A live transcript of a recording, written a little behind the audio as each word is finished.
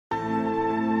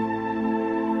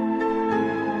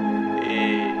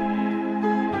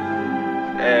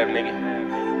nigga.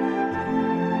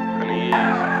 100 years.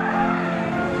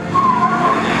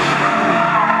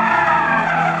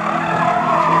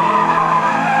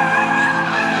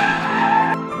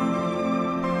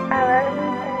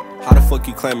 How the fuck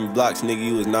you claiming blocks, nigga?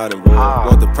 You was not involved.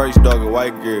 Want the purse, dog, a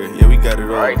white girl? Yeah, we got it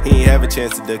all. He ain't have a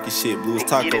chance to duck his shit. Blues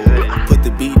taco. Put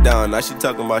the beat down. Now she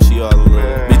talking about she all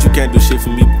alone. Bitch, you can't do shit for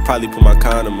me. Probably put my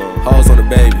condom on. Hoes on the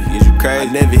baby. Is you crazy?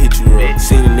 I never hit you wrong.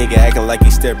 Seen a nigga acting like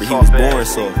he stepped, but he was born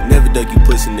soft. Never duck you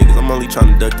pussy niggas. I'm only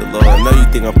trying to duck the law. I know you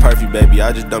think I'm perfect, baby.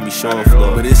 I just don't be showing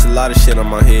flow. But it's a lot of shit on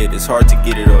my head. It's hard to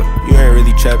get it off. You ain't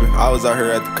really trapping. I was out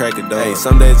here at the crack of dawn. Hey,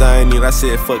 some days I ain't need. I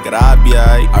said fuck it. I'll be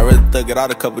alright. I rather thug it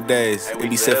out a couple days and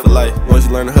be set for life. Once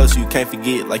you learn to hustle, you can't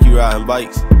forget, like you riding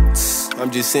bikes. I'm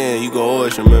just saying, you gon'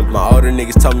 always remember. My older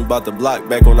niggas told me about the block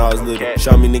back when I was little.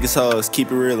 Show me niggas hoes,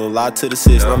 keep it real and lie to the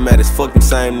system. I'm mad as fuck, them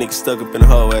same niggas stuck up in a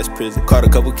whole ass prison. Caught a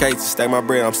couple cases, stack my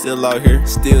bread, I'm still out here.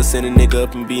 Still sending nigga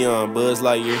up and beyond, Buzz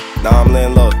Lightyear. Now I'm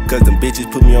laying low, cause them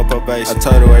bitches put me on probation. I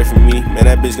told her away from me, man,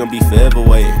 that bitch gon' be forever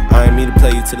waiting. I ain't mean to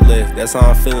play you to the left, that's how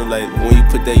I'm feeling lately. When you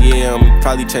put that yeah on me,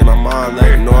 probably change my mind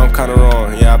later. Know I'm kinda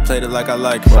wrong, yeah, I played it like I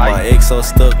like it. But my ex so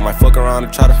stuck, might fuck around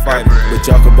and try to fight it. But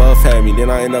y'all could both have me,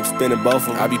 then I end up spinning both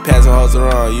of them. I be passing hoes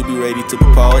around, you be ready to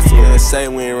propose. Yeah, say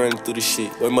we ain't running through the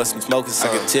shit. Boy, must be smoking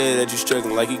something. I can tell that you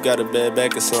struggling like you got a bad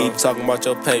back or something. Keep talking about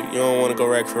your paper, you don't wanna go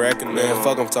rack for racking. Man,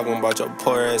 fuck, I'm talking about your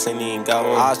poor ass, ain't even got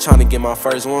one. I was trying to get my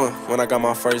first one when I got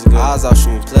my first gun. I was out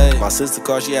shooting play. My sister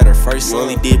called, she had her first son. You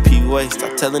only did PUA.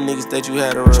 Stop telling niggas that you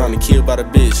had her run. Trying to kill by the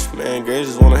bitch. Man, girls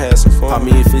just wanna have some fun. Pop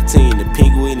me in 15, the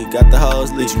pink Whitney, got the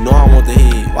hoes lit. You know I want the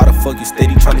head. Why the fuck you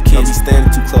steady trying to kill me?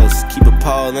 Standing too close. Keep a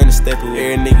pole and a step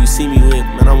away. Every nigga you see me with,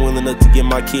 man, I'm willing up to get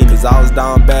my kid. Cause I was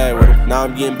down bad with him. Now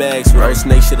I'm getting bags with her.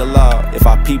 Snake shit allowed. If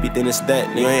I peep it, then it's that.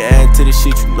 Nigga, you ain't adding to the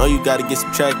shit, you know you gotta get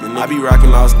subtracted. I be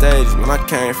rocking all stages when I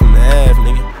came from the Ave,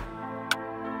 nigga.